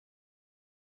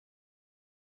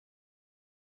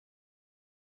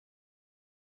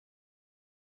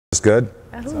good?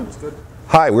 Sounds good.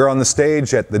 Hi, we're on the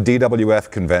stage at the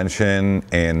DWF convention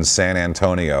in San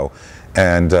Antonio,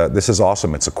 and this is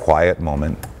awesome. It's a quiet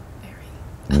moment.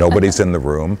 Nobody's in the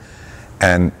room,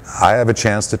 and I have a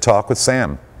chance to talk with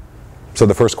Sam. So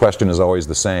the first question is always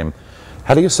the same.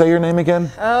 How do you say your name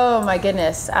again? Oh my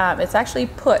goodness. It's actually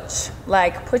putch,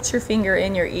 like put your finger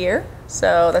in your ear.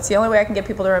 So that's the only way I can get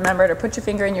people to remember it, or put your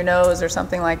finger in your nose or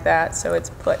something like that. So it's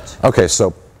putch. Okay,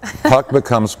 so puck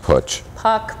becomes putch.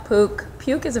 Puck, puke.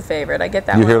 Puke is a favorite. I get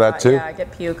that You one hear a that lot. too? Yeah, I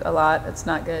get puke a lot. It's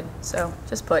not good. So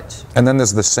just putch. And then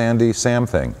there's the Sandy Sam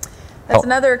thing. That's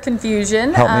another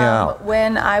confusion. Help me out.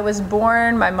 When I was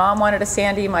born, my mom wanted a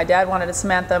Sandy, my dad wanted a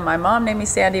Samantha. My mom named me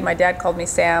Sandy, my dad called me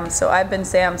Sam. So I've been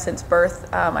Sam since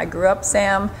birth. I grew up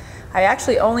Sam. I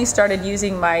actually only started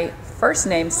using my first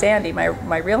name, Sandy,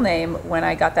 my real name, when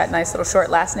I got that nice little short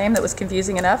last name that was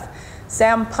confusing enough.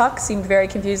 Sam Puck seemed very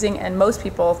confusing, and most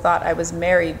people thought I was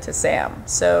married to Sam.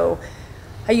 So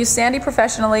I use Sandy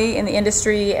professionally in the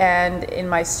industry and in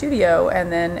my studio,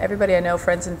 and then everybody I know,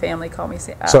 friends and family, call me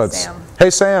Sam. So it's, hey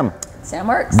Sam. Sam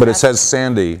works. But it says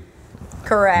Sandy.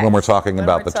 Correct. When we're talking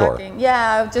about the tour.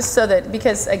 Yeah, just so that,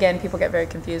 because again, people get very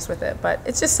confused with it, but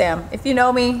it's just Sam. If you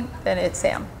know me, then it's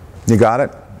Sam. You got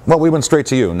it? Well, we went straight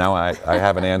to you. Now I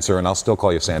have an answer, and I'll still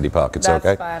call you Sandy Puck. It's okay?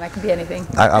 That's fine. I can be anything.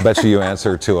 I bet you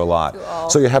answer to a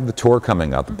lot. So you have the tour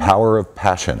coming up, The Power of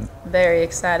Passion. Very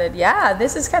excited. Yeah,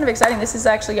 this is kind of exciting. This is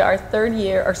actually our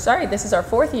this is our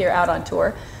fourth year out on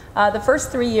tour. The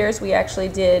first 3 years we actually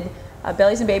did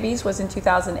Bellies and Babies was in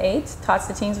 2008, Tots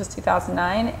to Teens was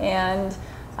 2009, and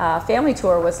Family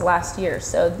Tour was last year.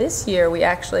 So this year we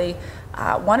actually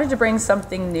wanted to bring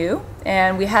something new,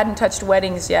 and we hadn't touched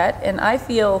weddings yet. And I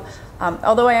feel,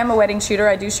 although I am a wedding shooter,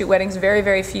 I do shoot weddings very,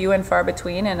 very few and far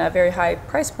between and a very high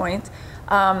price point.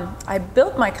 I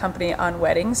built my company on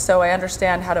weddings, so I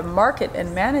understand how to market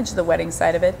and manage the wedding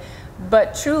side of it.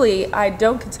 But truly, I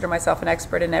don't consider myself an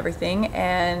expert in everything,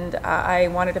 and I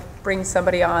wanted to bring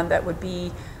somebody on that would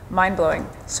be mind-blowing.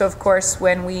 So of course,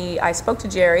 when I spoke to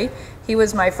Jerry, he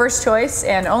was my first choice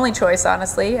and only choice,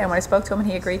 honestly, and when I spoke to him and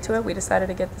he agreed to it, we decided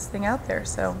to get this thing out there,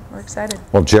 so we're excited.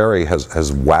 Well, Jerry has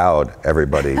wowed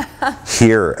everybody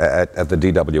here at the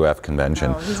DWF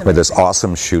convention with this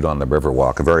awesome shoot on the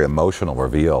Riverwalk, a very emotional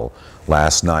reveal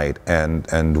last night,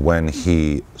 and when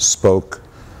he spoke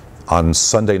on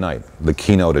Sunday night, the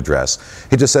keynote address,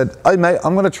 he just said, "Hey mate,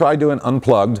 I'm going to try doing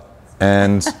unplugged."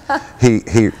 And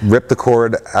he ripped the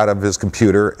cord out of his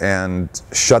computer and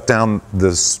shut down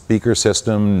the speaker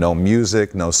system, no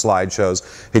music, no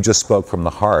slideshows. He just spoke from the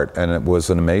heart, and it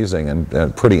was an amazing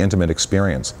and pretty intimate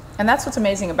experience. And that's what's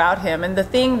amazing about him. And the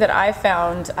thing that I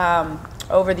found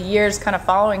over the years, kind of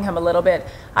following him a little bit,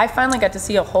 I finally got to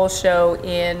see a whole show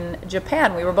in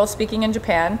Japan. We were both speaking in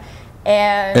Japan.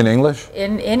 And in English?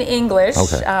 In English,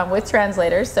 okay. With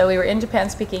translators. So we were in Japan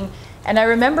speaking. And I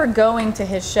remember going to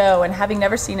his show and having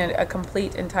never seen a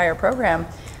complete entire program,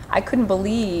 I couldn't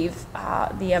believe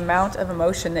the amount of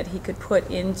emotion that he could put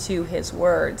into his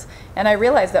words. And I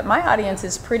realized that my audience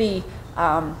is pretty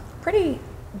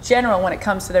general when it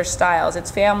comes to their styles. It's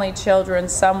family, children,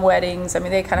 some weddings. I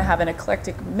mean, they kind of have an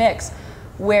eclectic mix,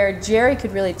 where Jerry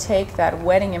could really take that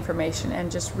wedding information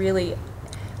and just really,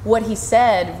 what he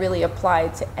said really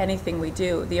applied to anything we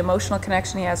do. The emotional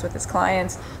connection he has with his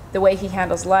clients, the way he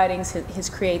handles lightings, his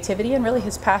creativity, and really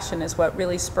his passion is what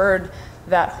really spurred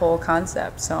that whole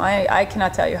concept. So I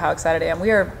cannot tell you how excited I am.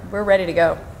 We're ready to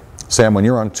go. Sam, when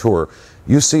you're on tour,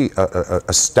 you see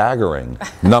a staggering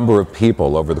number of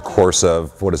people over the course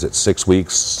of, 6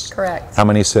 weeks? Correct. How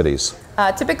many cities?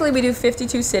 Typically we do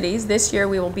 52 cities. This year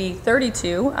we will be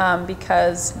 32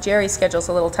 because Jerry's schedule's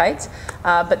a little tight.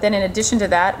 But then in addition to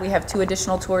that, we have 2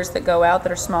 additional tours that go out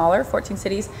that are smaller, 14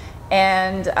 cities.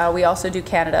 And we also do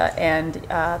Canada and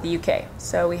the UK.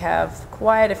 So we have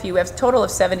quite a few. We have a total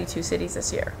of 72 cities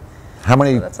this year. How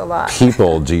many that's a lot.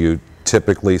 people do you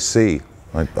typically see?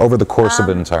 Like over the course of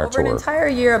an entire tour? Over an entire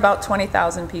year, about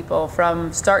 20,000 people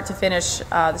from start to finish.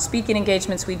 The speaking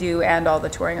engagements we do and all the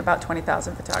touring, about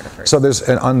 20,000 photographers. So there's,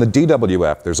 on the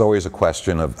DWF, there's always a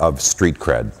question of street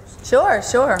cred. Sure,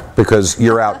 sure. Because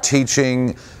you're out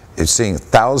teaching, you're seeing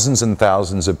thousands and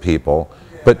thousands of people,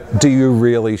 but do you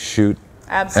really shoot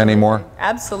anymore?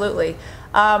 Absolutely.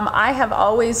 I have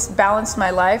always balanced my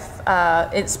life,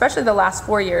 especially the last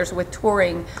 4 years with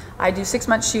touring. I do 6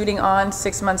 months shooting on,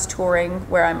 6 months touring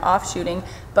where I'm off shooting.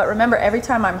 But remember, every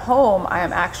time I'm home, I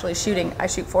am actually shooting. I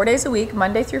shoot 4 days a week,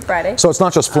 Monday through Friday. So it's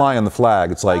not just flying the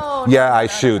flag. It's like, I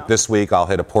shoot. This week I'll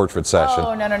hit a portrait session.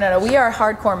 Oh, no. We are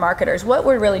hardcore marketers. What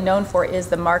we're really known for is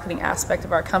the marketing aspect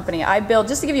of our company. I build,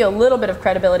 just to give you a little bit of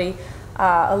credibility,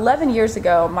 11 years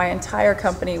ago, my entire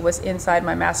company was inside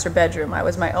my master bedroom. I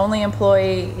was my only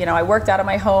employee. You know, I worked out of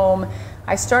my home.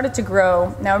 I started to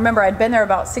grow. Now remember, I'd been there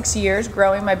about 6 years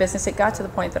growing my business. It got to the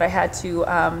point that I had to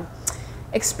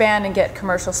expand and get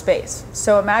commercial space.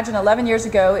 So imagine 11 years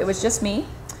ago, it was just me.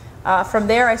 From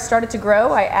there, I started to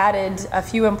grow. I added a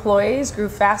few employees, grew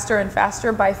faster and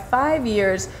faster. By 5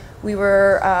 years, we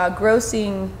were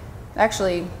grossing,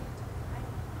 actually,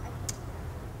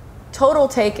 total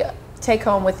take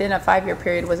home within a 5-year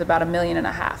period was about $1.5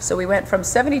 million. So we went from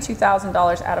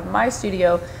 $72,000 out of my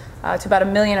studio to about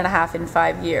 $1.5 million in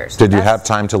 5 years. Did you have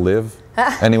time to live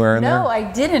anywhere in there? No,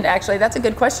 I didn't actually. That's a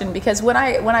good question, because when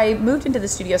I moved into the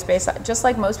studio space, just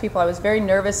like most people, I was very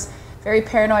nervous, very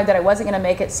paranoid that I wasn't going to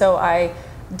make it. So I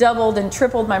doubled and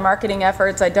tripled my marketing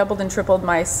efforts. I doubled and tripled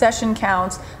my session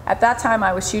counts. At that time,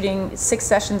 I was shooting 6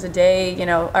 sessions a day, you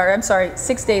know, or I'm sorry,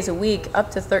 6 days a week, up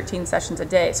to 13 sessions a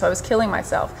day. So I was killing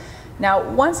myself. Now,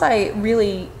 once I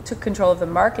really took control of the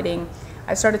marketing,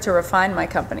 I started to refine my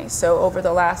company. So over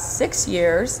the last 6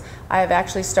 years, I have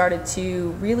actually started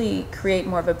to really create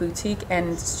more of a boutique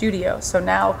and studio. So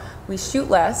now we shoot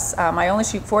less. I only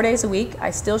shoot 4 days a week.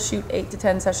 I still shoot 8 to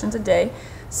 10 sessions a day.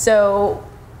 So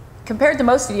compared to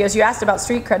most studios, you asked about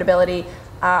street credibility,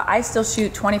 I still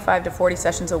shoot 25 to 40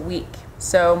 sessions a week.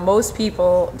 So most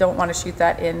people don't want to shoot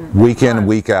that in week in,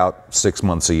 week out, 6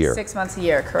 months a year. 6 months a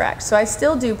year, correct. So I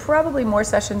still do probably more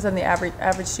sessions than the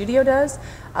average studio does.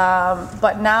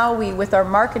 But now with our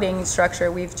marketing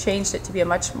structure, we've changed it to be a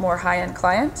much more high-end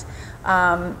client.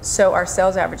 So our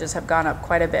sales averages have gone up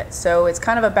quite a bit. So it's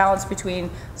kind of a balance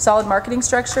between solid marketing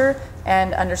structure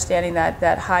and understanding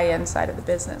that high-end side of the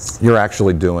business. You're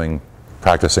actually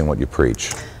practicing what you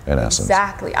preach, in essence.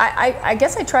 Exactly. I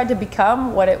guess I tried to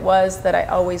become what it was that I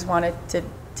always wanted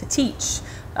to teach.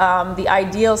 The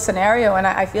ideal scenario, and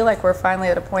I feel like we're finally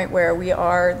at a point where we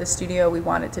are the studio we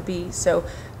want it to be. So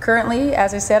currently,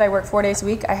 as I said, I work 4 days a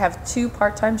week. I have 2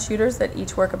 part-time shooters that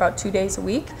each work about 2 days a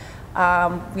week.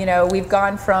 You know, we've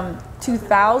gone from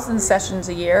 2,000 sessions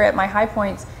a year. At my high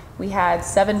points, we had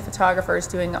 7 photographers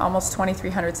doing almost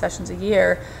 2,300 sessions a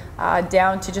year,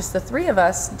 down to just the 3 of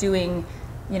us doing,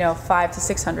 you know, 500 to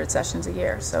 600 sessions a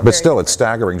year. So, but still, it's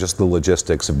staggering just the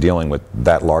logistics of dealing with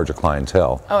that large a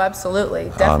clientele. Oh,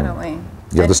 absolutely, definitely.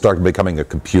 You have to start becoming a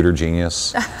computer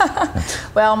genius.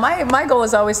 Well, my goal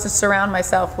is always to surround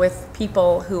myself with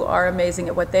people who are amazing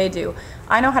at what they do.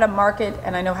 I know how to market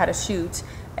and I know how to shoot,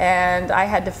 and I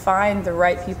had to find the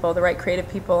right people, the right creative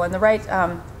people, and the right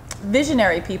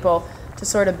visionary people to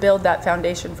sort of build that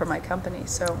foundation for my company.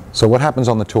 So what happens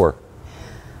on the tour?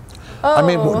 Oh, I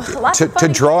mean, to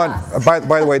draw on, by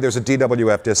the way, there's a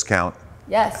DWF discount.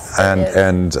 Yes,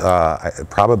 and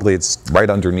probably it's right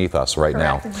underneath us right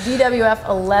Correct. now. It's DWF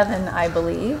 11, I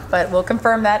believe, but we'll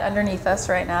confirm that underneath us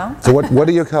right now. So what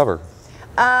do you cover?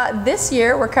 This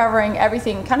year we're covering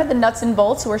everything, kind of the nuts and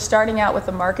bolts. We're starting out with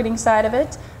the marketing side of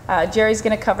it. Jerry's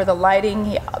going to cover the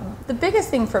lighting. The biggest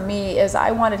thing for me is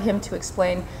I wanted him to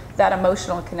explain that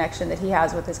emotional connection that he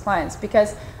has with his clients,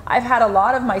 because I've had a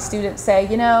lot of my students say,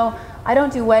 you know, I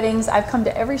don't do weddings. I've come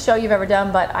to every show you've ever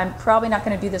done, but I'm probably not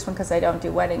going to do this one because I don't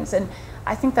do weddings. And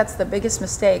I think that's the biggest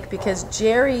mistake, because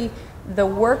Jerry, the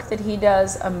work that he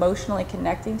does emotionally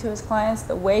connecting to his clients,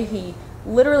 the way he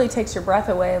literally takes your breath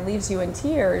away and leaves you in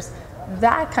tears,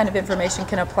 that kind of information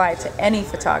can apply to any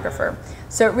photographer.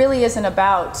 So it really isn't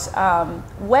about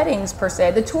weddings per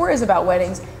se. The tour is about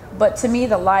weddings, but to me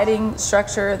the lighting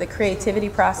structure, the creativity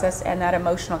process, and that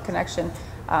emotional connection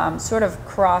sort of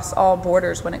cross all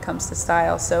borders when it comes to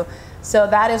style. So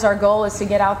that is our goal, is to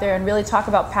get out there and really talk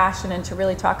about passion, and to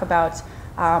really talk about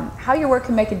how your work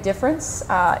can make a difference.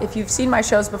 If you've seen my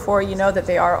shows before, you know that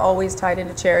they are always tied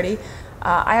into charity.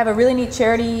 I have a really neat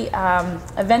charity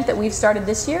event that we've started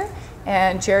this year,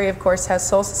 and Jerry, of course, has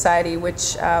Soul Society,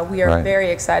 which we are very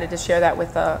excited to share that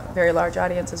with a very large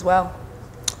audience as well.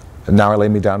 And Now I Lay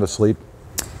Me Down to Sleep?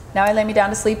 Now I Lay Me Down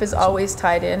to Sleep is always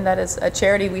tied in. That is a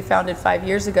charity we founded 5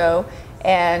 years ago,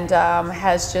 and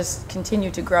has just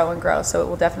continued to grow and grow, so it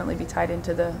will definitely be tied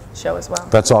into the show as well.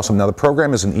 That's awesome. Now the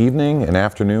program is an evening, an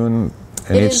afternoon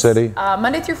in each city?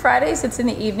 Monday through Fridays, it's in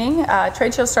the evening.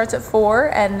 Trade show starts at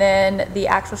 4, and then the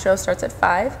actual show starts at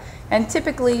 5. And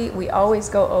typically, we always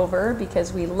go over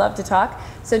because we love to talk.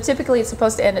 So typically, it's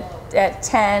supposed to end at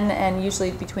 10, and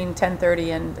usually between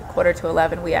 10:30 and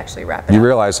 10:45, we actually wrap it up. You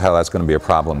realize how that's going to be a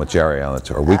problem with Jerry on the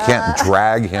tour. We can't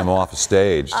drag him off a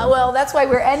stage. Well, that's why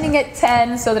we're ending at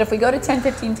 10, so that if we go to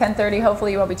 10:15, 10:30,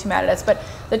 hopefully you won't be too mad at us. But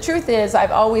the truth is,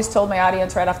 I've always told my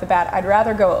audience right off the bat, I'd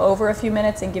rather go over a few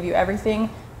minutes and give you everything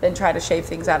than try to shave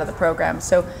things out of the program.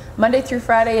 So Monday through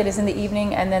Friday, it is in the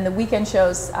evening, and then the weekend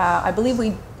shows, I believe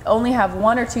we only have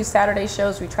 1 or 2 Saturday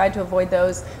shows. We tried to avoid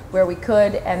those where we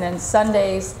could, and then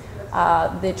Sundays,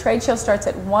 the trade show starts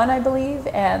at 1, I believe,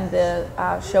 and the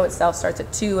show itself starts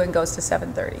at 2 and goes to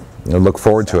 7:30. I look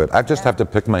forward to it. I just have to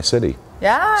pick my city.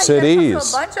 Yeah, cities. You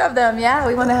a bunch of them. Yeah,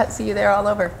 we want to see you there all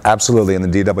over. Absolutely, and the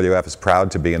DWF is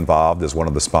proud to be involved as one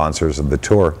of the sponsors of the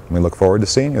tour. We look forward to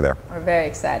seeing you there. We're very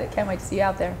excited. Can't wait to see you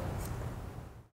out there.